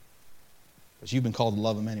 But you've been called to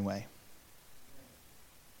love Him anyway.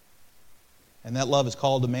 And that love is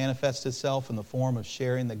called to manifest itself in the form of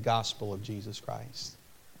sharing the gospel of Jesus Christ.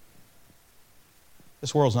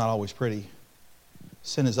 This world's not always pretty.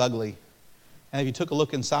 Sin is ugly. And if you took a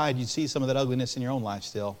look inside, you'd see some of that ugliness in your own life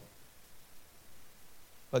still.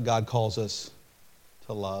 But God calls us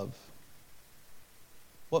to love.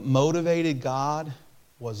 What motivated God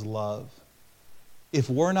was love. If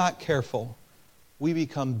we're not careful, we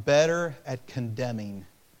become better at condemning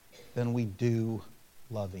than we do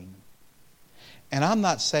loving. And I'm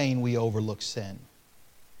not saying we overlook sin.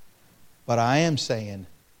 But I am saying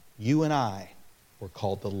you and I were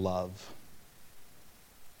called to love.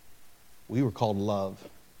 We were called to love.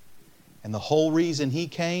 And the whole reason He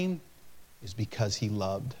came is because He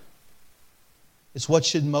loved. It's what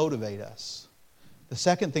should motivate us. The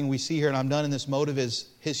second thing we see here, and I'm done in this motive, is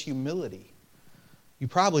His humility. You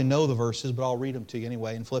probably know the verses, but I'll read them to you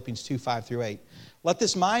anyway in Philippians 2, 5 through 8. Let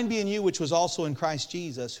this mind be in you, which was also in Christ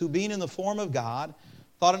Jesus, who being in the form of God,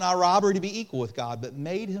 thought it not robbery to be equal with God, but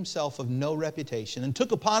made Himself of no reputation, and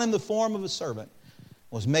took upon Him the form of a servant,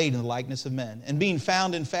 was made in the likeness of men. And being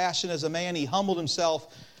found in fashion as a man, He humbled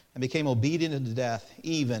Himself and became obedient unto death,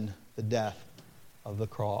 even the death of the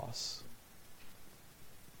cross.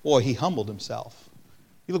 Boy, He humbled Himself.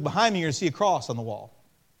 You look behind me, you're going to see a cross on the wall.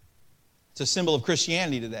 It's a symbol of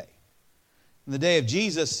Christianity today. In the day of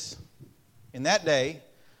Jesus, in that day,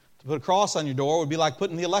 to put a cross on your door would be like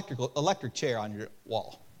putting the electric chair on your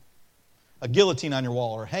wall, a guillotine on your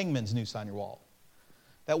wall, or a hangman's noose on your wall.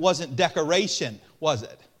 That wasn't decoration, was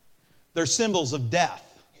it? They're symbols of death.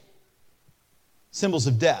 Symbols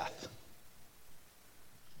of death.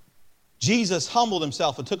 Jesus humbled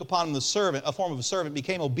himself and took upon him a form of a servant,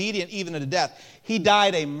 became obedient even unto death. He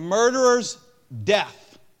died a murderer's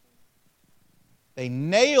death. They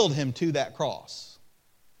nailed him to that cross.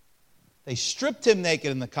 They stripped him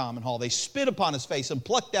naked in the common hall. They spit upon his face and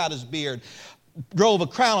plucked out his beard, drove a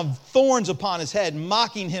crown of thorns upon his head,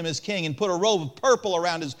 mocking him as king, and put a robe of purple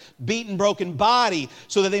around his beaten, broken body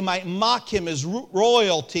so that they might mock him as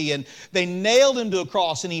royalty. And they nailed him to a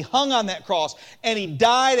cross, and he hung on that cross, and he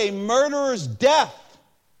died a murderer's death.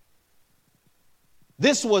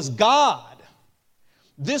 This was God.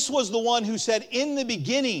 This was the one who said, in the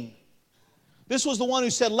beginning. This was the one who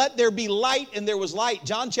said, let there be light, and there was light.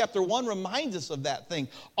 John chapter 1 reminds us of that thing.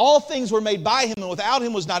 All things were made by him, and without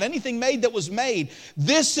him was not anything made that was made.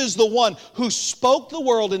 This is the one who spoke the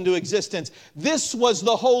world into existence. This was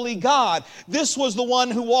the holy God. This was the one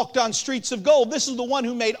who walked on streets of gold. This is the one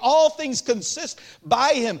who made all things consist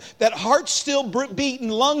by him, that heart still beat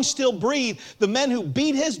and lungs still breathe. The men who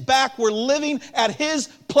beat his back were living at his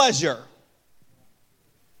pleasure.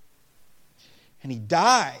 And he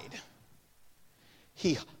died.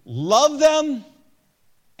 He loved them,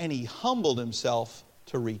 and he humbled himself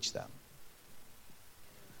to reach them.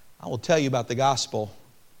 I will tell you about the gospel.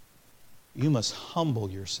 You must humble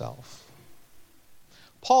yourself.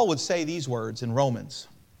 Paul would say these words in Romans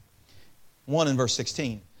 1 and verse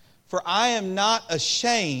 16. For I am not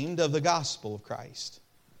ashamed of the gospel of Christ.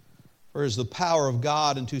 For it is the power of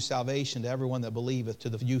God unto salvation to everyone that believeth, to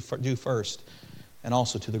the Jew first, and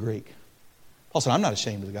also to the Greek. Paul said, I'm not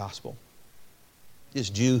ashamed of the gospel. This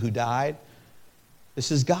Jew who died,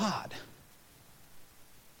 this is God.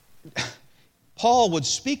 Paul would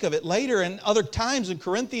speak of it later, and other times in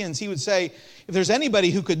Corinthians he would say, if there's anybody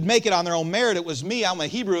who could make it on their own merit, it was me. I'm a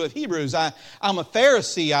Hebrew of Hebrews. I'm a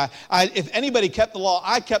Pharisee. If anybody kept the law,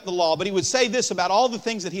 I kept the law. But he would say this about all the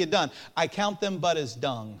things that he had done. I count them but as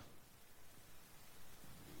dung.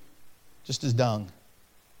 Just as dung.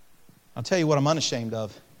 I'll tell you what I'm unashamed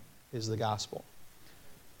of is the gospel.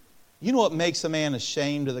 You know what makes a man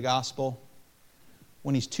ashamed of the gospel?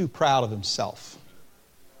 When he's too proud of himself.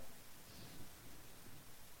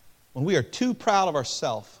 When we are too proud of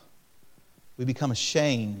ourselves, we become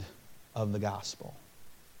ashamed of the gospel.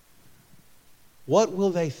 What will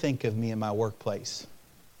they think of me in my workplace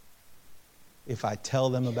if I tell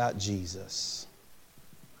them about Jesus?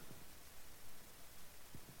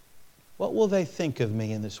 What will they think of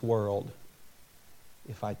me in this world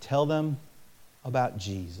if I tell them about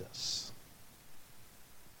Jesus?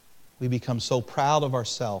 We become so proud of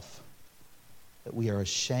ourselves that we are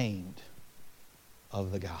ashamed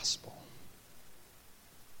of the gospel.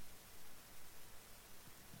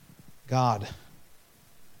 God,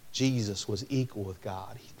 Jesus was equal with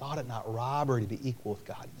God. He thought it not robbery to be equal with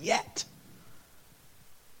God. Yet,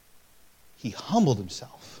 he humbled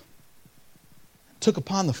himself, took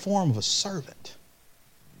upon the form of a servant,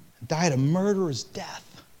 and died a murderer's death.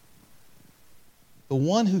 The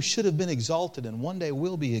one who should have been exalted and one day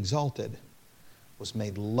will be exalted was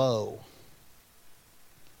made low.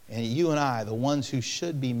 And you and I, the ones who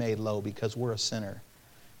should be made low because we're a sinner,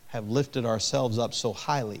 have lifted ourselves up so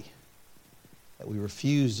highly that we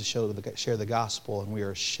refuse to share the gospel, and we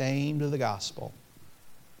are ashamed of the gospel.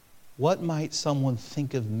 What might someone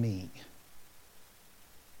think of me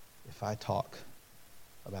if I talk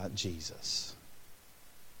about Jesus?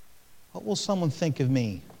 What will someone think of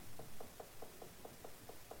me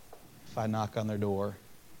if I knock on their door?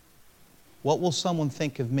 What will someone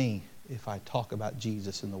think of me if I talk about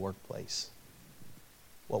Jesus in the workplace?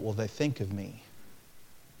 What will they think of me?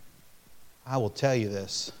 I will tell you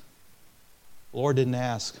this. The Lord didn't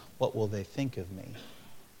ask, what will they think of me?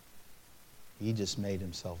 He just made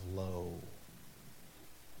himself low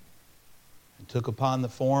and took upon the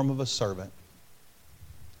form of a servant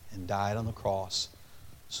and died on the cross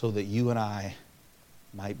so that you and I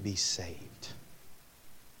might be saved.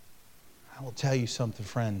 I will tell you something,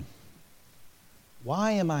 friend.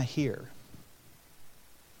 Why am I here?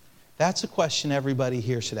 That's a question everybody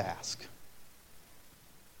here should ask.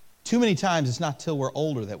 Too many times it's not till we're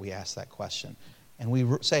older that we ask that question. And we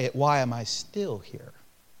say, why am I still here?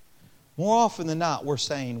 More often than not, we're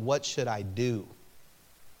saying, what should I do?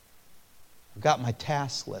 I've got my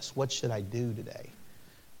task list. What should I do today?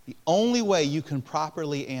 The only way you can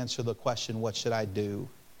properly answer the question, what should I do,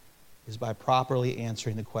 is by properly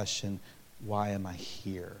answering the question, why am I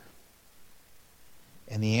here?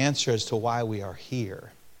 And the answer as to why we are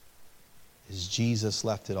here is Jesus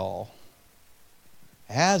left it all.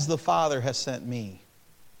 As the Father has sent me,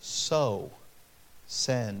 so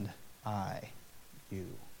send I you.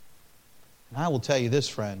 And I will tell you this,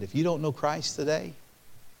 friend, if you don't know Christ today,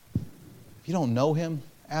 if you don't know Him,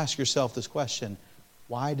 ask yourself this question: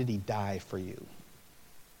 why did He die for you?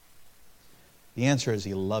 The answer is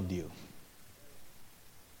He loved you.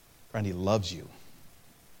 Friend, He loves you.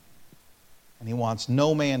 And He wants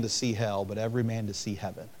no man to see hell, but every man to see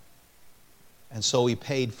heaven. And so He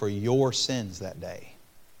paid for your sins that day.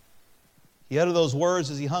 He uttered those words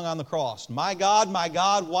as He hung on the cross. My God,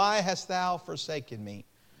 why hast Thou forsaken me?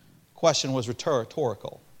 The question was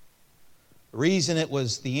rhetorical.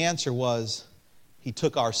 The answer was, He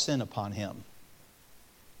took our sin upon Him,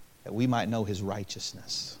 that we might know His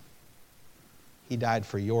righteousness. He died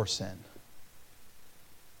for your sin.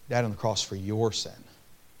 He died on the cross for your sin,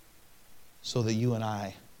 so that you and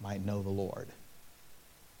I might know the Lord.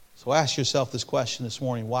 So ask yourself this question this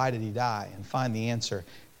morning: why did He die? And find the answer.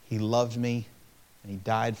 He loved me, and He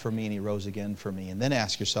died for me, and He rose again for me. And then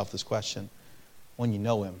ask yourself this question: when you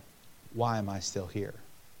know Him, why am I still here?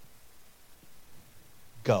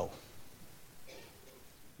 Go.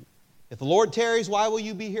 If the Lord tarries, why will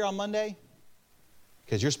you be here on Monday?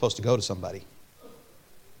 Because you're supposed to go to somebody.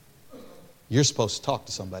 You're supposed to talk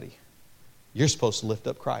to somebody. You're supposed to lift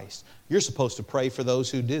up Christ. You're supposed to pray for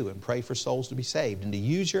those who do and pray for souls to be saved, and to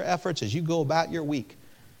use your efforts as you go about your week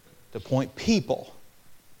to point people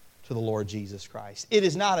to the Lord Jesus Christ. It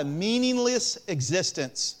is not a meaningless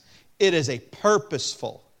existence. It is a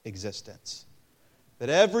purposeful existence. That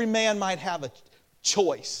every man might have a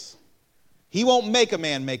choice. He won't make a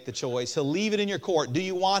man make the choice. He'll leave it in your court. Do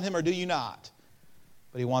you want Him or do you not?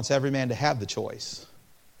 But He wants every man to have the choice.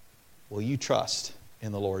 Will you trust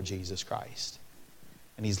in the Lord Jesus Christ?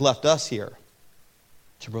 And He's left us here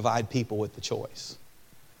to provide people with the choice.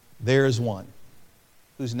 There is one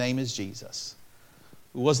whose name is Jesus,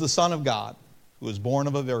 who was the Son of God, who was born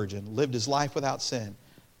of a virgin, lived His life without sin,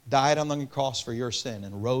 died on the cross for your sin,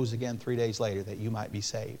 and rose again 3 days later that you might be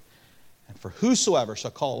saved. And for whosoever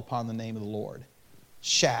shall call upon the name of the Lord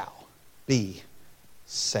shall be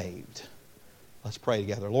saved. Let's pray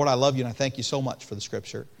together. Lord, I love You, and I thank You so much for the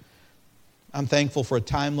Scripture. I'm thankful for a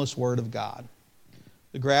timeless Word of God.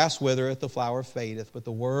 The grass withereth, the flower fadeth, but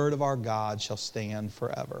the Word of our God shall stand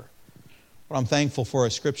forever. Lord, I'm thankful for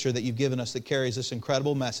a Scripture that You've given us that carries this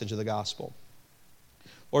incredible message of the gospel.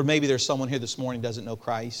 Lord, maybe there's someone here this morning who doesn't know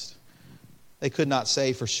Christ. They could not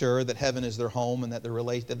say for sure that heaven is their home and that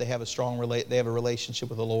they have a relationship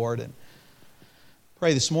with the Lord. And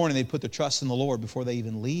pray this morning they'd put their trust in the Lord before they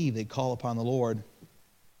even leave. They'd call upon the Lord.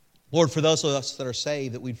 Lord, for those of us that are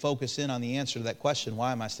saved, that we'd focus in on the answer to that question: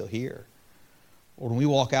 why am I still here? Lord, when we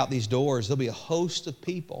walk out these doors, there'll be a host of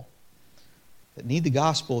people that need the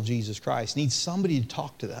gospel of Jesus Christ, need somebody to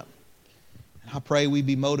talk to them. And I pray we'd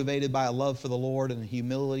be motivated by a love for the Lord and a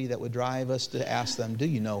humility that would drive us to ask them, do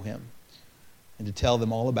you know Him? And to tell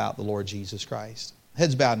them all about the Lord Jesus Christ.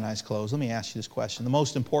 Heads bowed and eyes closed. Let me ask you this question. The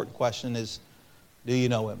most important question is, do you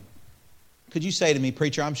know Him? Could you say to me,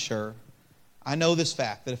 preacher, I'm sure. I know this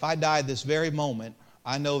fact, that if I died this very moment,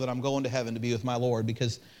 I know that I'm going to heaven to be with my Lord,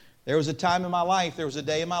 because there was a time in my life, there was a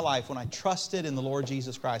day in my life when I trusted in the Lord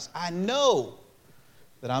Jesus Christ. I know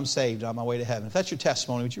that I'm saved on my way to heaven. If that's your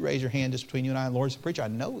testimony, would you raise your hand just between you and I? Lord, say, preacher, I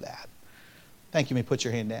know that. Thank you. You may put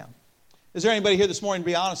your hand down. Is there anybody here this morning, to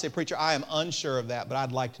be honest, say, preacher, I am unsure of that, but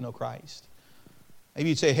I'd like to know Christ? Maybe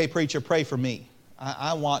you'd say, hey, preacher, pray for me.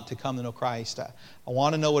 I want to come to know Christ. I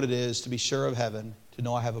want to know what it is to be sure of heaven, to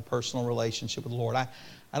know I have a personal relationship with the Lord. I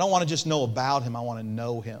don't want to just know about Him. I want to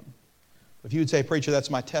know Him. If you would say, preacher, that's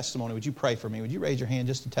my testimony, would you pray for me? Would you raise your hand,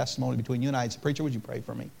 just a testimony between you and I, and say, preacher, would you pray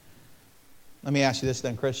for me? Let me ask you this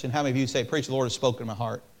then, Christian. How many of you say, preacher, the Lord has spoken to my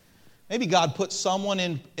heart? Maybe God put someone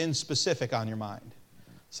in specific on your mind.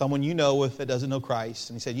 Someone you know that doesn't know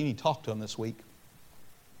Christ, and He said, you need to talk to him this week.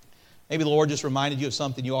 Maybe the Lord just reminded you of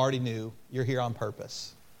something you already knew. You're here on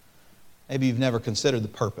purpose. Maybe you've never considered the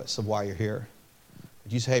purpose of why you're here.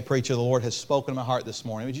 Would you say, hey, preacher, the Lord has spoken to my heart this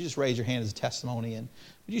morning? Would you just raise your hand as a testimony? And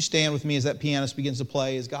would you stand with me as that pianist begins to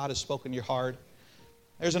play, as God has spoken to your heart?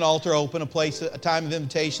 There's an altar open, a place, a time of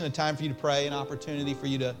invitation, a time for you to pray, an opportunity for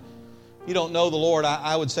you to, if you don't know the Lord,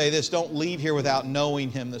 I would say this: don't leave here without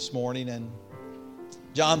knowing Him this morning. And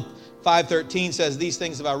John 5:13 says, these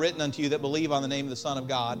things have I written unto you that believe on the name of the Son of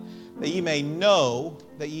God, that ye may know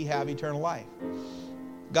that ye have eternal life.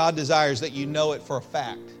 God desires that you know it for a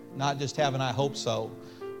fact, not just have an I hope so,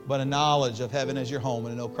 but a knowledge of heaven as your home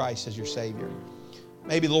and to know Christ as your Savior.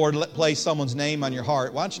 Maybe the Lord place someone's name on your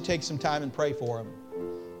heart. Why don't you take some time and pray for them?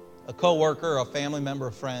 A coworker, a family member,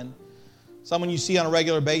 a friend, someone you see on a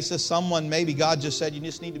regular basis, someone maybe God just said you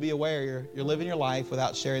just need to be aware you're living your life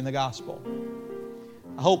without sharing the gospel.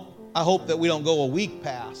 I hope that we don't go a week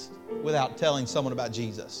past without telling someone about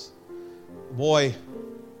Jesus. Boy,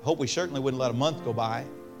 I hope we certainly wouldn't let a month go by,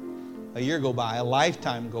 a year go by, a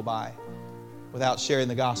lifetime go by without sharing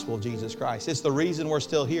the gospel of Jesus Christ. It's the reason we're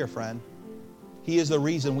still here, friend. He is the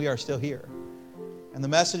reason we are still here. And the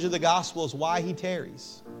message of the gospel is why He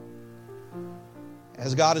tarries.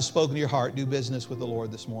 As God has spoken to your heart, do business with the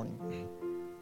Lord this morning.